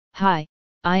Hi,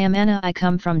 I am Anna. I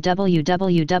come from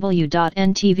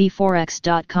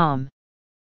www.ntvforex.com.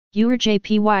 EUR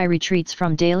JPY retreats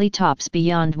from daily tops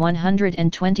beyond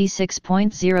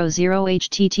 126.00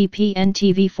 http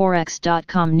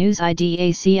ntvforex.com news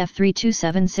IDACF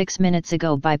 3276 minutes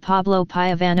ago by Pablo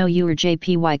Piovano. EUR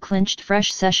JPY clinched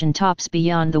fresh session tops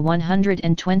beyond the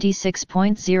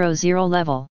 126.00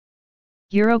 level.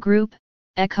 Eurogroup,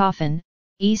 ECOFIN,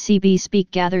 ECB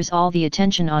speak gathers all the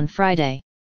attention on Friday.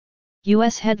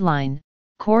 US headline,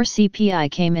 core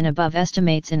CPI came in above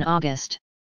estimates in August.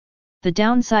 The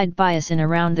downside bias in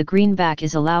around the greenback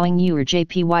is allowing EUR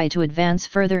JPY to advance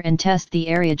further and test the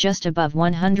area just above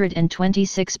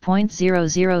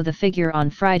 126.00. The figure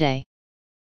on Friday.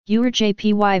 EUR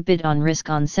JPY bid on risk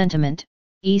on sentiment.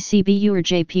 ECB EUR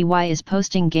JPY is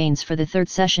posting gains for the third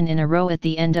session in a row at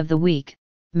the end of the week,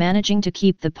 managing to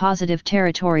keep the positive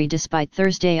territory despite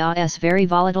Thursday's very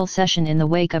volatile session in the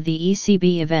wake of the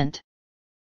ECB event.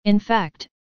 In fact,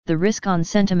 the risk-on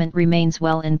sentiment remains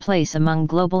well in place among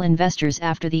global investors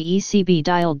after the ECB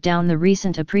dialed down the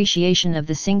recent appreciation of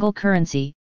the single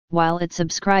currency, while it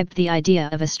subscribed the idea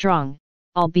of a strong,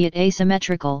 albeit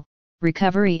asymmetrical,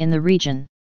 recovery in the region.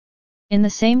 In the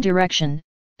same direction,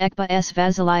 ECBA's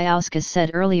Vasilyauskas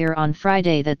said earlier on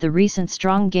Friday that the recent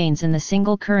strong gains in the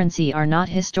single currency are not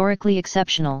historically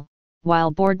exceptional,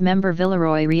 while board member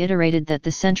Villeroy reiterated that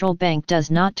the central bank does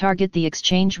not target the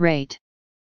exchange rate.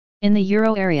 In the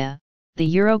euro area,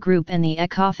 the Eurogroup and the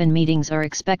ECOFIN meetings are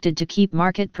expected to keep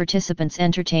market participants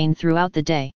entertained throughout the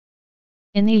day.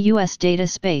 In the US data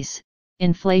space,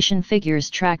 inflation figures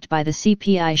tracked by the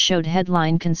CPI showed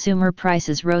headline consumer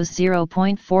prices rose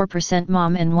 0.4%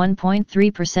 MOM and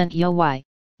 1.3% YoY,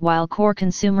 while core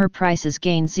consumer prices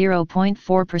gained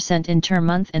 0.4%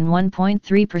 inter-month and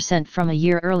 1.3% from a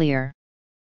year earlier.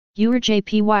 EUR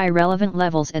JPY relevant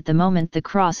levels at the moment. The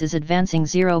cross is advancing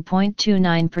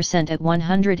 0.29% at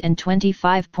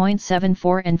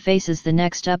 125.74 and faces the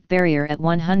next up barrier at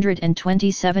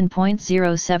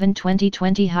 127.07.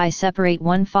 2020 high separate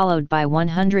 1 followed by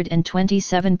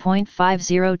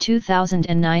 127.50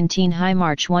 2019 high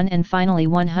March 1 and finally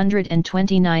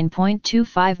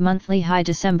 129.25 monthly high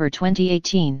December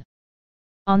 2018.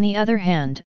 On the other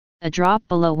hand, a drop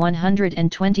below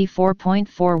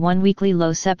 124.41 weekly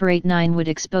low separate 9 would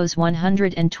expose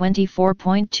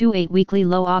 124.28 weekly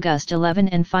low August 11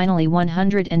 and finally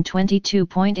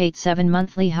 122.87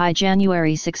 monthly high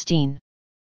January 16.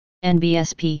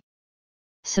 NBSP.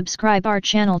 Subscribe our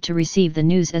channel to receive the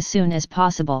news as soon as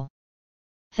possible.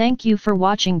 Thank you for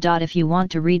watching. If you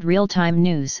want to read real-time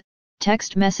news,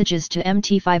 text messages to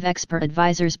MT5 Expert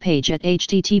Advisors page at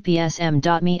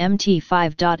https://m.me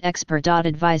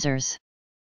mt5.expert.advisors.